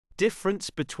difference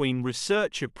between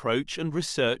research approach and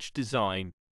research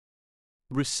design.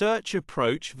 Research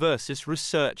approach versus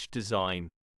research design.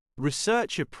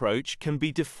 Research approach can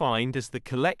be defined as the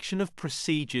collection of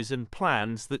procedures and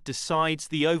plans that decides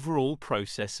the overall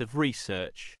process of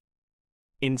research.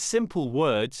 In simple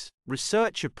words,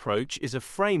 research approach is a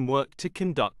framework to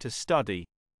conduct a study,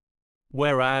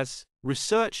 whereas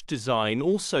research design,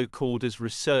 also called as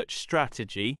research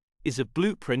strategy, is a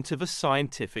blueprint of a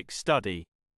scientific study.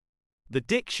 The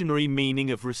dictionary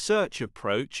meaning of research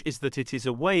approach is that it is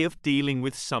a way of dealing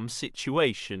with some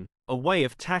situation, a way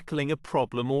of tackling a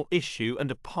problem or issue, and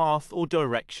a path or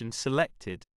direction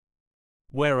selected.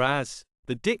 Whereas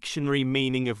the dictionary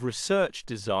meaning of research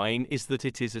design is that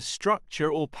it is a structure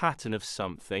or pattern of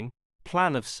something,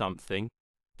 plan of something,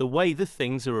 the way the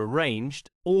things are arranged,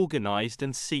 organized,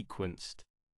 and sequenced.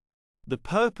 The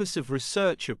purpose of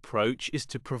research approach is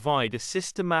to provide a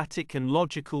systematic and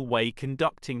logical way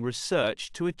conducting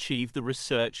research to achieve the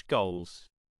research goals.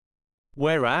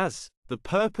 Whereas the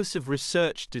purpose of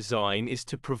research design is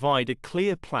to provide a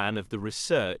clear plan of the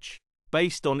research,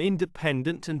 based on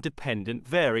independent and dependent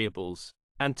variables,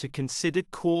 and to consider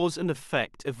cause and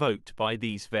effect evoked by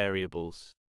these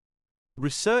variables.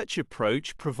 Research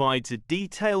approach provides a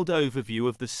detailed overview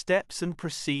of the steps and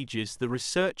procedures the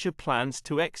researcher plans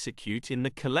to execute in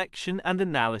the collection and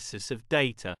analysis of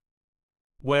data,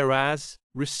 whereas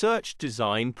research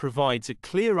design provides a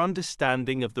clear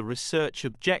understanding of the research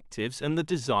objectives and the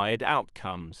desired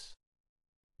outcomes.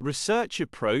 Research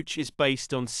approach is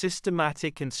based on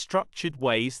systematic and structured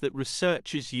ways that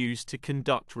researchers use to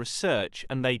conduct research,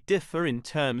 and they differ in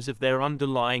terms of their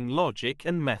underlying logic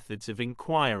and methods of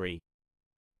inquiry.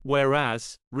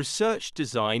 Whereas research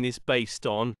design is based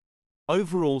on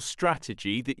overall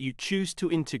strategy, that you choose to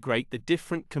integrate the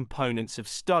different components of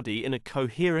study in a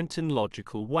coherent and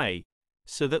logical way,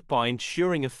 so that by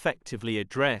ensuring effectively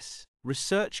address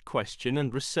research question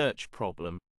and research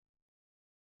problem.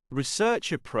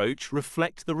 Research approach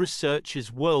reflect the researcher's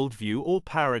worldview or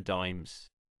paradigms.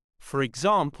 For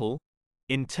example,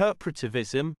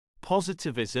 interpretivism,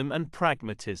 positivism, and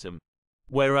pragmatism.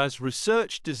 Whereas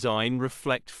research design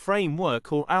reflect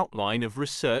framework or outline of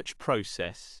research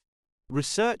process.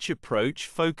 Research approach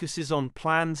focuses on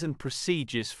plans and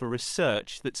procedures for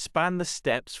research that span the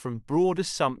steps from broad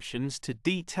assumptions to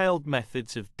detailed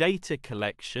methods of data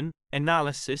collection,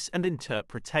 analysis, and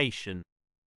interpretation.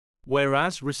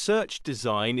 Whereas research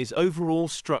design is overall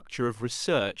structure of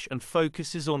research and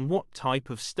focuses on what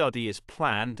type of study is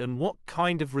planned and what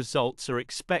kind of results are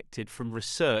expected from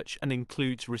research, and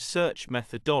includes research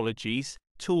methodologies,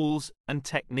 tools, and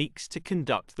techniques to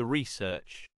conduct the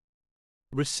research.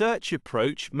 Research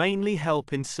approach mainly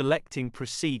help in selecting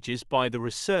procedures by the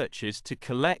researchers to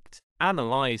collect,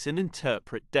 analyze, and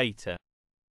interpret data.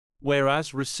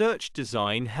 Whereas research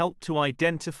design help to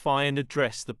identify and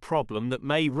address the problem that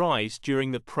may rise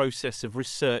during the process of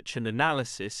research and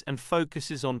analysis, and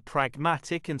focuses on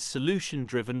pragmatic and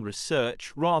solution-driven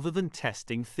research rather than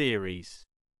testing theories.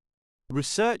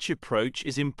 Research approach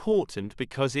is important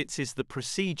because it is the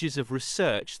procedures of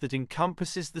research that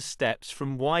encompasses the steps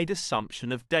from wide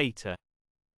assumption of data.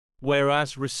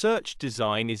 Whereas research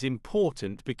design is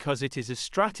important because it is a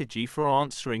strategy for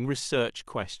answering research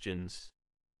questions.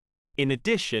 In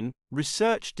addition,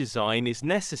 research design is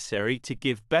necessary to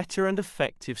give better and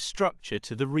effective structure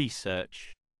to the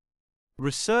research.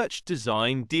 Research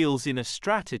design deals in a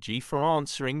strategy for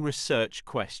answering research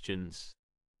questions.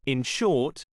 In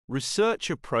short, research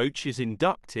approach is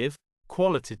inductive,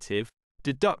 qualitative,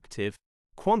 deductive,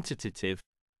 quantitative,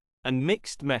 and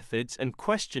mixed methods, and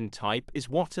question type is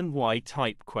what and why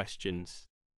type questions.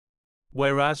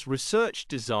 Whereas research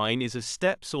design is a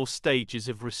steps or stages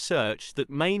of research that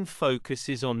main focus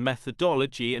is on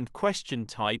methodology, and question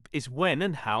type is when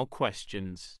and how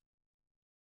questions.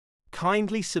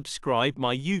 Kindly subscribe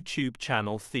my YouTube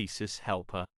channel Thesis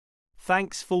Helper.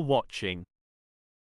 Thanks for watching.